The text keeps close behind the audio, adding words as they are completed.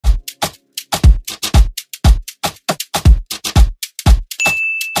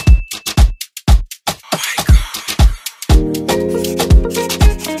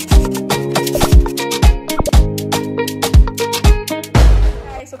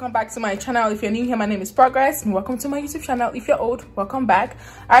welcome back to my channel. If you're new here, my name is Progress, and welcome to my YouTube channel. If you're old, welcome back.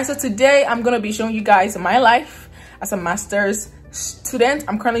 All right, so today I'm gonna be showing you guys my life as a master's student.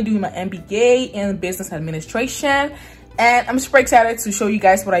 I'm currently doing my MBA in business administration, and I'm super excited to show you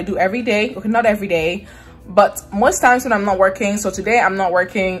guys what I do every day. Okay, not every day, but most times when I'm not working. So today I'm not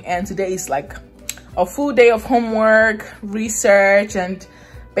working, and today is like a full day of homework, research, and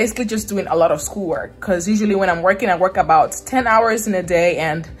basically just doing a lot of schoolwork, because usually when I'm working, I work about 10 hours in a day,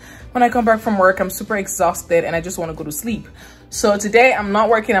 and when I come back from work, I'm super exhausted and I just want to go to sleep. So today I'm not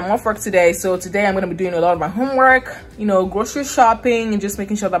working, I'm off work today. So today I'm going to be doing a lot of my homework, you know, grocery shopping, and just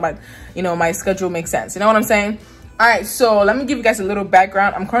making sure that my schedule makes sense. You know what I'm saying? All right, so let me give you guys a little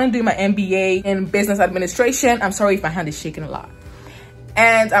background. I'm currently doing my MBA in business administration. I'm sorry if my hand is shaking a lot.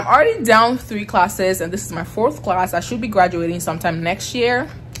 And I'm already down 3 classes, and this is my 4th class. I should be graduating sometime next year.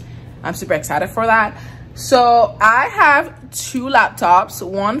 I'm super excited for that. So I have 2 laptops,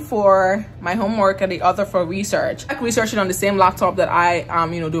 one for my homework and the other for research. I'm researching on the same laptop that I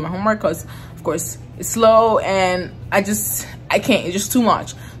do my homework, because of course it's slow and I can't, it's just too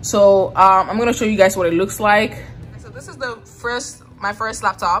much. So I'm gonna show you guys what it looks like. So this is my first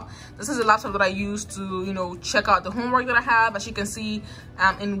laptop. This is a laptop that I use to check out the homework that I have. As you can see,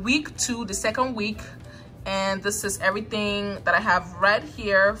 in week 2, the 2nd week, and this is everything that I have read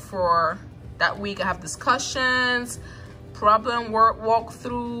here for that week. I have discussions, problem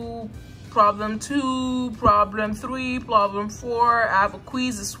walkthrough, problem 2, problem 3, problem 4. I have a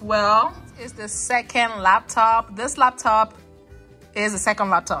quiz as well. This is the 2nd laptop. This laptop is the 2nd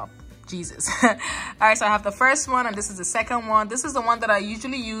laptop. Jesus. All right, so I have the first one, and this is the 2nd one. This is the one that I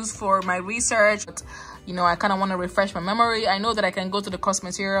usually use for my research. But, I kind of want to refresh my memory. I know that I can go to the course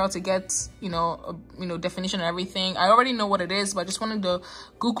material to get definition and everything. I already know what it is, but I just wanted to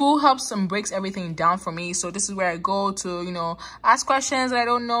Google helps and breaks everything down for me. So this is where I go to ask questions that I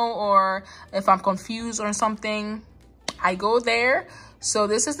don't know, or if I'm confused or something, I go there. So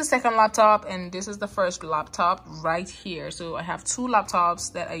this is the 2nd laptop, and this is the 1st laptop right here. So I have 2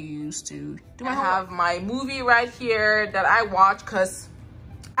 laptops that I use to do my homework. I have my movie right here that I watch, because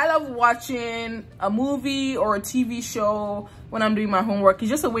I love watching a movie or a TV show when I'm doing my homework. It's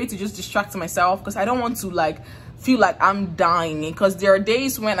just a way to just distract myself, because I don't want to feel like I'm dying. Because there are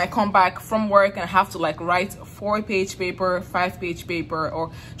days when I come back from work and I have to write a 4-page paper, 5-page paper, or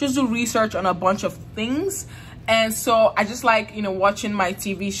just do research on a bunch of things. And so I just like watching my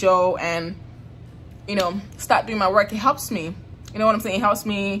TV show and start doing my work. It helps me, you know what I'm saying? It helps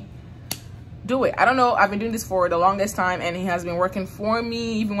me do it. I don't know, I've been doing this for the longest time, and it has been working for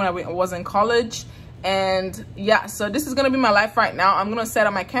me even when I was in college. And yeah, so this is gonna be my life right now. I'm gonna set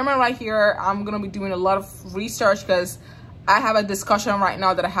up my camera right here. I'm gonna be doing a lot of research, because I have a discussion right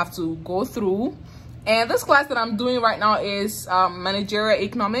now that I have to go through. And this class that I'm doing right now is managerial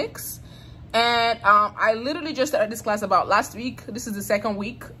economics. And I literally just started this class about last week. This is the 2nd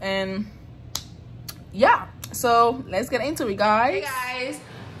week, and yeah, so let's get into it, guys. Hey guys,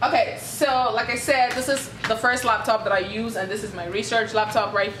 okay, so like I said, this is the 1st laptop that I use, and this is my research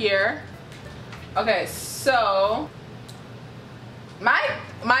laptop right here. Okay, so I'm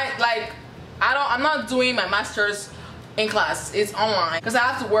not doing my master's in class. It's online, because I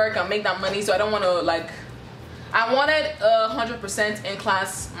have to work and make that money. So I don't want to I wanted a 100%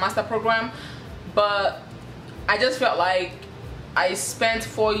 in-class master program, but I just felt like I spent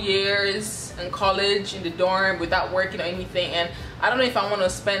 4 years in college in the dorm without working or anything, and I don't know if I want to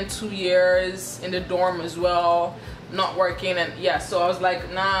spend 2 years in the dorm as well, not working. And yeah, so I was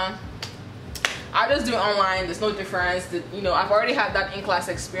like, nah, I'll just do it online. There's no difference. I've already had that in-class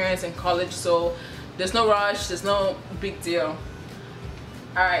experience in college, so there's no rush, there's no big deal.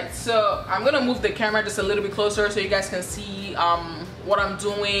 All right, so I'm gonna move the camera just a little bit closer so you guys can see what I'm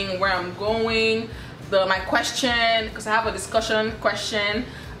doing, where I'm going, my question, because I have a discussion question.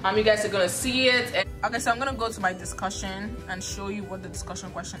 You guys are gonna see it. Okay, so I'm gonna go to my discussion and show you what the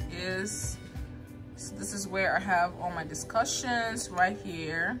discussion question is. So this is where I have all my discussions right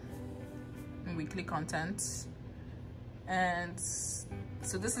here in weekly content. And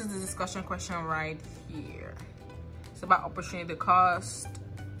so this is the discussion question right here. It's about opportunity cost.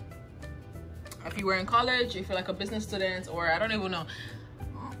 If you were in college, if you're like a business student, or I don't even know,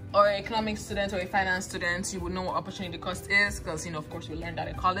 or an economics student or a finance student, you would know what opportunity cost is, because of course we learned that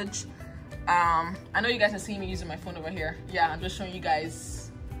in college. I know you guys are seeing me using my phone over here. Yeah, I'm just showing you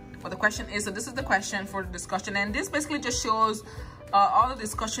guys what the question is. So this is the question for the discussion, and this basically just shows all the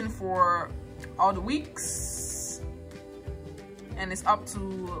discussion for all the weeks, and it's up to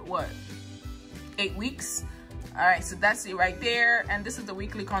what, 8 weeks. All right, so that's it right there. And this is the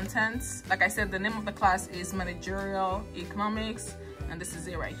weekly contents. Like I said, the name of the class is managerial economics, and this is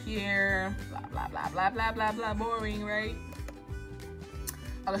it right here. Blah blah blah blah blah blah blah. Boring, right?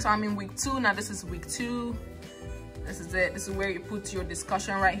 Okay, so I'm in week 2 now. This is week 2. This is it. This is where you put your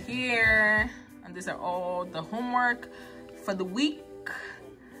discussion right here, and these are all the homework for the week.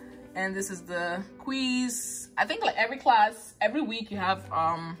 And this is the quiz. I think like every class, every week you have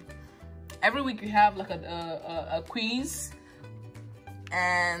like a quiz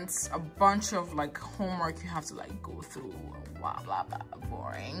and a bunch of like homework you have to like go through. Blah blah blah.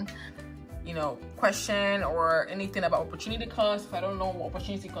 Boring. You know, question or anything about opportunity cost. If I don't know what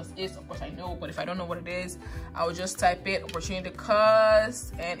opportunity cost is, of course I know, but if I don't know what it is, I will just type it opportunity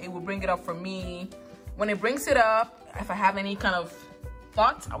cost and it will bring it up for me. When it brings it up, if I have any kind of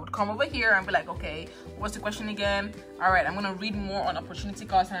thoughts, I would come over here and be like, okay, what's the question again? All right, I'm gonna read more on opportunity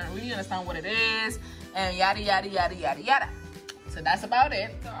cost and really understand what it is, and yada yada yada yada yada. So that's about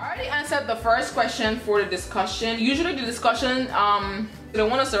it. So I already answered the first question for the discussion. Usually the discussion, they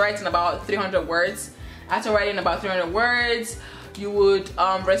want us to write in about 300 words. After writing about 300 words, you would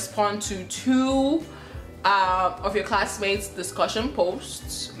respond to 2 of your classmates' discussion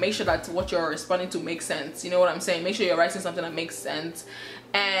posts. Make sure that what you're responding to makes sense. You know what I'm saying? Make sure you're writing something that makes sense.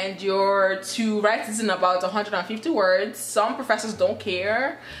 And you're to write this in about 150 words. Some professors don't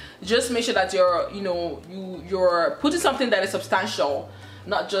care. Just make sure that you're putting something that is substantial,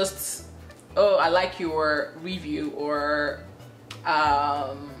 not just, oh, I like your review, or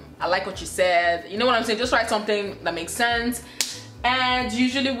I like what you said. You know what I'm saying? Just write something that makes sense. And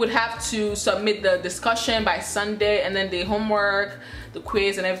usually would have to submit the discussion by Sunday, and then the homework, the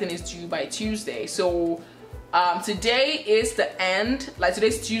quiz, and everything is due by Tuesday. So today is the end. Like,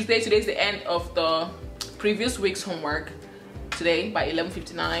 today's Tuesday. Today's the end of the previous week's homework. Today by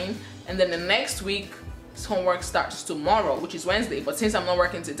 11:59, and then the next week's homework starts tomorrow, which is Wednesday. But since I'm not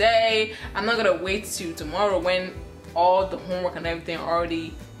working today, I'm not gonna wait till tomorrow when all the homework and everything are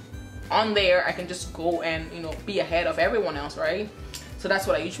already on there. I can just go and be ahead of everyone else, right? So that's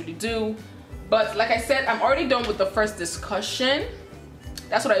what I usually do. But like I said, I'm already done with the first discussion.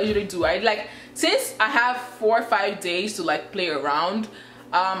 That's what I usually do. Since I have 4 or 5 days to like play around,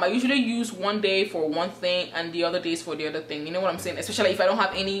 I usually use one day for one thing and the other days for the other thing. You know what I'm saying? Especially if I don't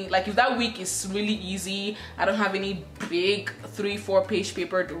have any, like if that week is really easy, I don't have any big 3-4 page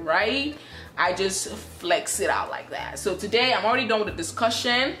paper to write, I just flex it out like that. So today I'm already done with the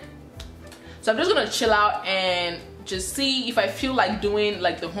discussion. So I'm just gonna chill out and just see if I feel like doing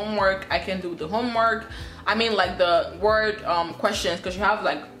like the homework. I can do the homework. I mean like the word questions, because you have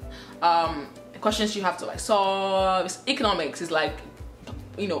like questions you have to like solve. Economics is like,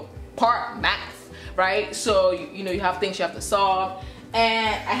 part math, right? So you have things you have to solve,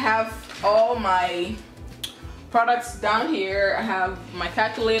 and I have all my products down here. I have my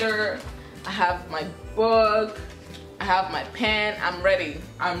calculator, I have my book, I have my pen. I'm ready.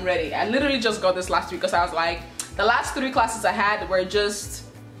 I literally just got this last week because I was like, the last 3 classes I had were just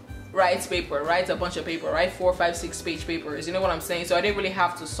write a bunch of paper, right? 4, 5, 6 page papers, you know what I'm saying? So I didn't really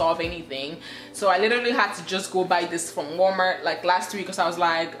have to solve anything. So I literally had to just go buy this from Walmart like last week because I was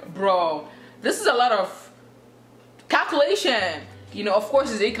like, bro, this is a lot of calculation. Of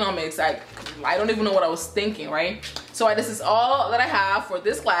course it's economics. I don't even know what I was thinking, right? So this is all that I have for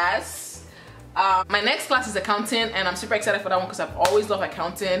this class. My next class is accounting, and I'm super excited for that one because I've always loved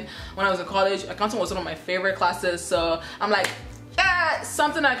accounting. When I was in college, accounting was one of my favorite classes. So I'm like, yeah,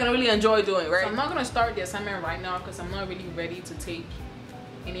 something I can really enjoy doing, right? So I'm not gonna start the assignment right now because I'm not really ready to take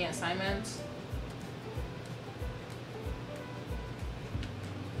any assignments.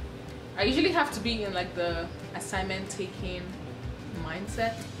 I usually have to be in like the assignment taking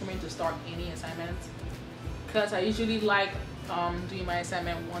mindset for me to start any assignments, because I usually like doing my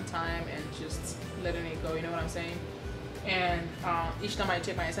assignment one time and just letting it go, you know what I'm saying? And each time I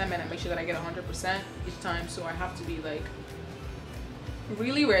check my assignment, I make sure that I get 100% each time. So I have to be like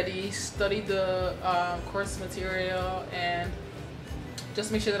really ready, study the course material, and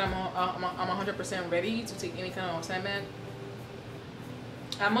just make sure that I'm 100% ready to take any kind of assignment.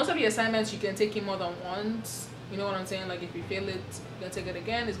 Most of the assignments you can take it more than once, you know what I'm saying? Like if you fail it, you're gonna take it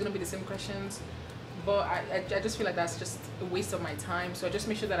again, it's gonna be the same questions. But I just feel like that's just a waste of my time. So I just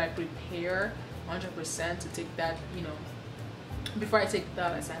make sure that I prepare 100% to take that, before I take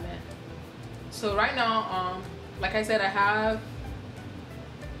that assignment. So right now, like I said, I have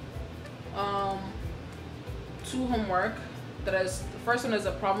 2 homework. That is, the first one is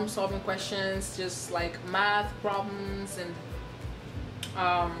a problem solving questions, just like math problems, and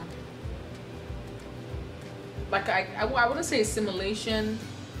like I wouldn't say simulation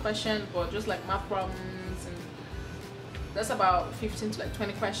question, but just like math problems, and that's about 15 to like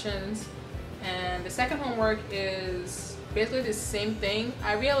 20 questions. And the second homework is basically the same thing.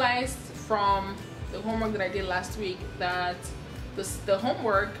 I realized from the homework that I did last week that the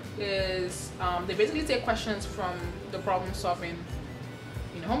homework is they basically take questions from the problem solving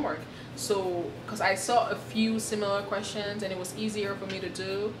homework. So because I saw a few similar questions and it was easier for me to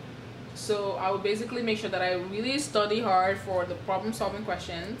do, so I would basically make sure that I really study hard for the problem solving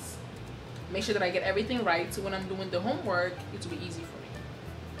questions, make sure that I get everything right, so when I'm doing the homework it will be easy for me.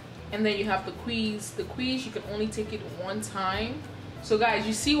 And then you have the quiz. The quiz, you can only take it one time. So guys,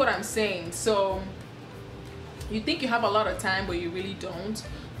 you see what I'm saying? So you think you have a lot of time, but you really don't.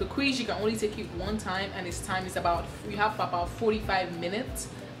 The quiz, you can only take it one time, and its time is you have about 45 minutes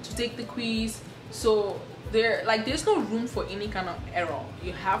to take the quiz. So there's no room for any kind of error.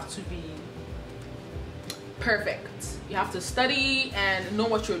 You have to be perfect. You have to study and know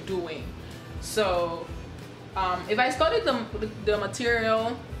what you're doing. So if I studied the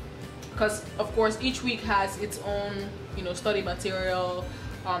material, because of course each week has its own study material,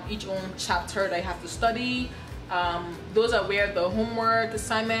 each own chapter that I have to study. Those are where the homework,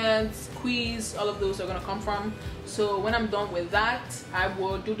 assignments, quiz, all of those are going to come from. So when I'm done with that, I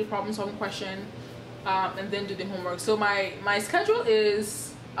will do the problem solving question and then do the homework. So my schedule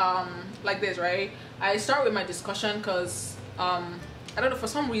is like this, right? I start with my discussion because I don't know, for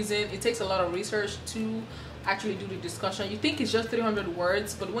some reason it takes a lot of research to actually do the discussion. You think it's just 300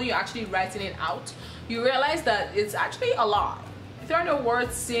 words, but when you're actually writing it out, you realize that it's actually a lot. 300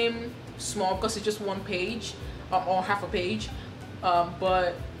 words seem small because it's just one page or half a page,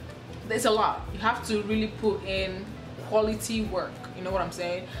 but there's a lot. You have to really put in quality work, you know what I'm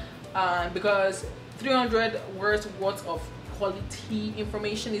saying? Because 300 words worth of quality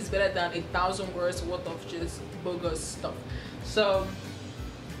information is better than 1,000 words worth of just bogus stuff. So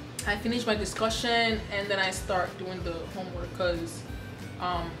I finish my discussion and then I start doing the homework, because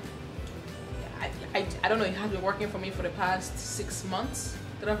I don't know, it has been working for me for the past 6 months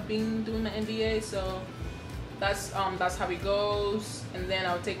that I've been doing my MBA. So that's how it goes. And then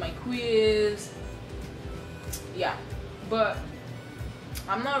I'll take my quiz. Yeah, but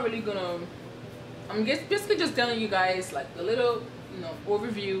I'm not really gonna, I'm basically just telling you guys like a little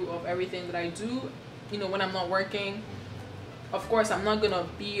overview of everything that I do when I'm not working. Of course, I'm not gonna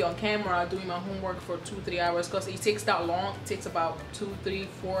be on camera doing my homework for 2-3 hours, because it takes that long. It takes about 2, 3,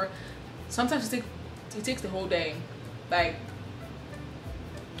 4, sometimes it takes the whole day. Like,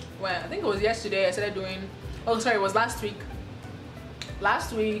 well, I think it was yesterday I started doing, oh sorry, it was last week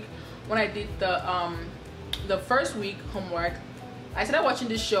when I did the first week homework. I started watching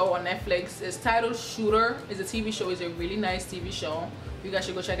this show on Netflix. It's titled Shooter. It's a TV show. It's a really nice TV show. You guys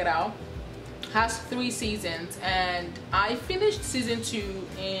should go check it out. Has 3 seasons, and I finished season 2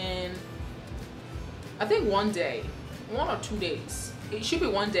 in I think 1 day, 1 or 2 days. It should be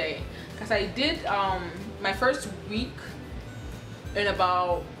 1 day, because I did my first week in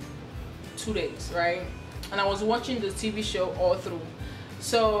about 2 days, right? And I was watching the TV show all through.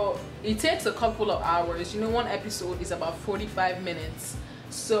 So it takes a couple of hours. One episode is about 45 minutes.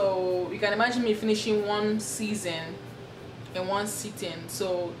 So you can imagine me finishing one season in one sitting.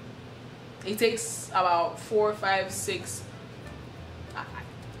 So it takes about 4, 5, 6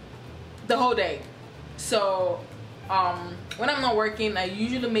 the whole day. So when I'm not working, I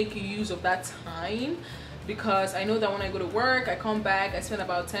usually make use of that time, because I know that when I go to work, I come back, I spend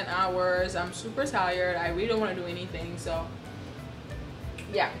about 10 hours, I'm super tired, I really don't want to do anything. So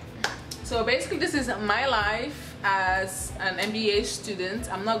yeah, so basically this is my life as an MBA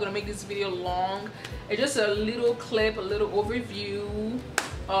student. I'm not gonna make this video long. It's just a little clip, a little overview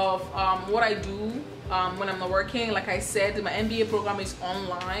of what I do when I'm not working. Like I said, my MBA program is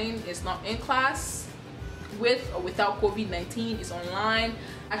online. It's not in class. With or without COVID-19, it's online.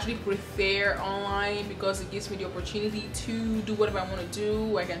 I actually prefer online because it gives me the opportunity to do whatever I want to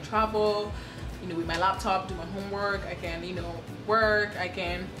do. I can travel, with my laptop, do my homework. I can, work. I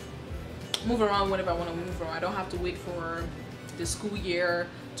can move around whenever I want to move around. I don't have to wait for the school year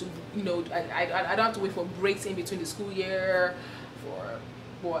to, I don't have to wait for breaks in between the school year, for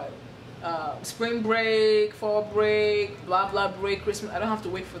what, spring break, fall break, blah blah break, Christmas. I don't have to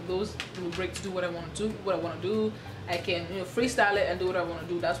wait for those breaks to do what I want to do. I can freestyle it and do what I want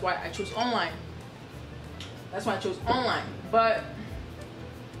to do. That's why I chose online. But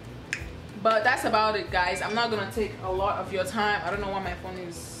that's about it, guys. I'm not gonna take a lot of your time. I don't know why my phone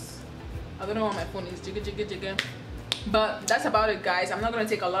is jigga jigga jigga. But that's about it, guys. I'm not gonna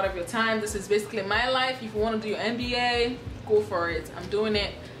take a lot of your time. This is basically my life. If you want to do your MBA, go for it. I'm doing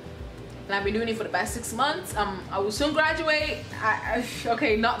it, and I've been doing it for the past 6 months. I will soon graduate.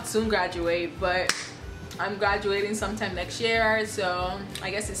 Okay, not soon graduate, but I'm graduating sometime next year. So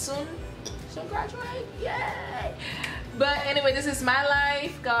I guess it's soon graduate. Yay! But anyway, this is my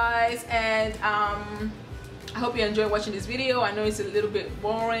life, guys, and I hope you enjoy watching this video. I know it's a little bit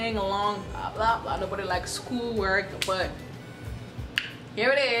boring, long, blah blah blah. Nobody likes schoolwork, but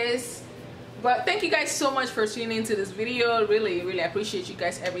here it is. But thank you guys so much for tuning into this video. Really appreciate you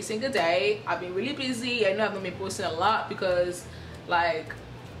guys every single day. I've been really busy. I know I've been posting a lot because like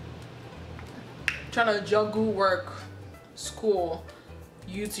trying to juggle work, school,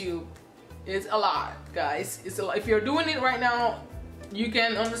 YouTube. It's a lot, guys. It's a lot. If you're doing it right now, you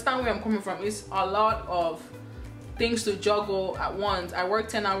can understand where I'm coming from. It's a lot of things to juggle at once. I work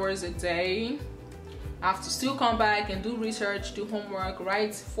 10 hours a day. I have to still come back and do research, do homework,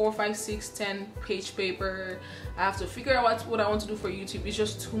 write 4, 5, 6, 10 page paper. I have to figure out what I want to do for YouTube. It's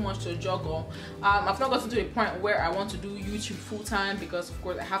just too much to juggle. I've not gotten to a point where I want to do YouTube full-time because of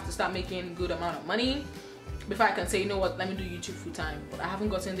course I have to start making a good amount of money before I can say, you know what, let me do YouTube full-time. But I haven't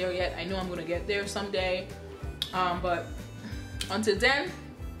gotten there yet. I know I'm gonna get there someday. But until then,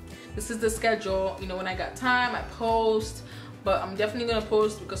 this is the schedule. You know, when I got time, I post. But I'm definitely gonna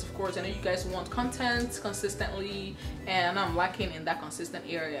post because of course I know you guys want content consistently, and I'm lacking in that consistent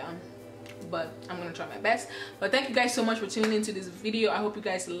area. But I'm gonna try my best. But thank you guys so much for tuning into this video. I hope you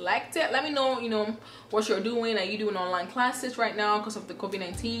guys liked it. Let me know, you know, what you're doing. Are you doing online classes right now because of the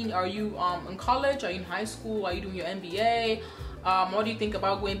COVID-19? Are you in college? Are you in high school? Are you doing your MBA? What do you think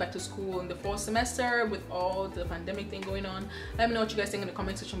about going back to school in the fall semester with all the pandemic thing going on? Let me know what you guys think in the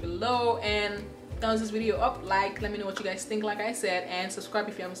comment section below, and thumbs this video up, like, let me know what you guys think like I said, and subscribe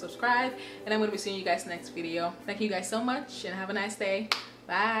if you haven't subscribed. And I'm going to be seeing you guys next video. Thank you guys so much and have a nice day.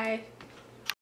 Bye.